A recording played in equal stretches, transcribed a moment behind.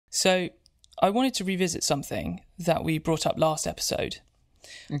So I wanted to revisit something that we brought up last episode.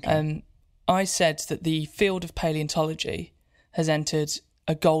 Okay. I said that the field of paleontology has entered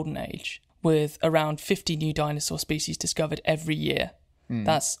a golden age with around 50 new dinosaur species discovered every year.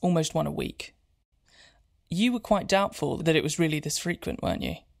 That's almost one a week. You were quite doubtful that it was really this frequent, weren't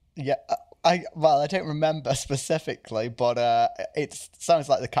you? Yeah, I don't remember specifically, but it sounds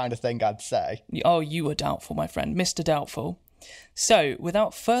like the kind of thing I'd say. Oh, you were doubtful, my friend, Mr. Doubtful. So,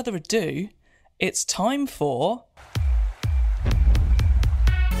 without further ado, it's time for...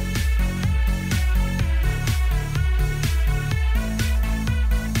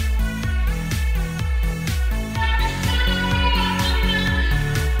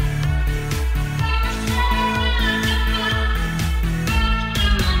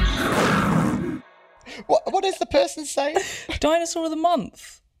 What is the person saying? Dinosaur of the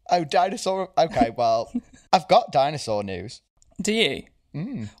Month. Oh, dinosaur. Okay, well, I've got dinosaur news. Do you?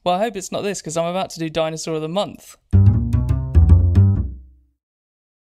 Well, I hope it's not this, because I'm about to do Dinosaur of the Month.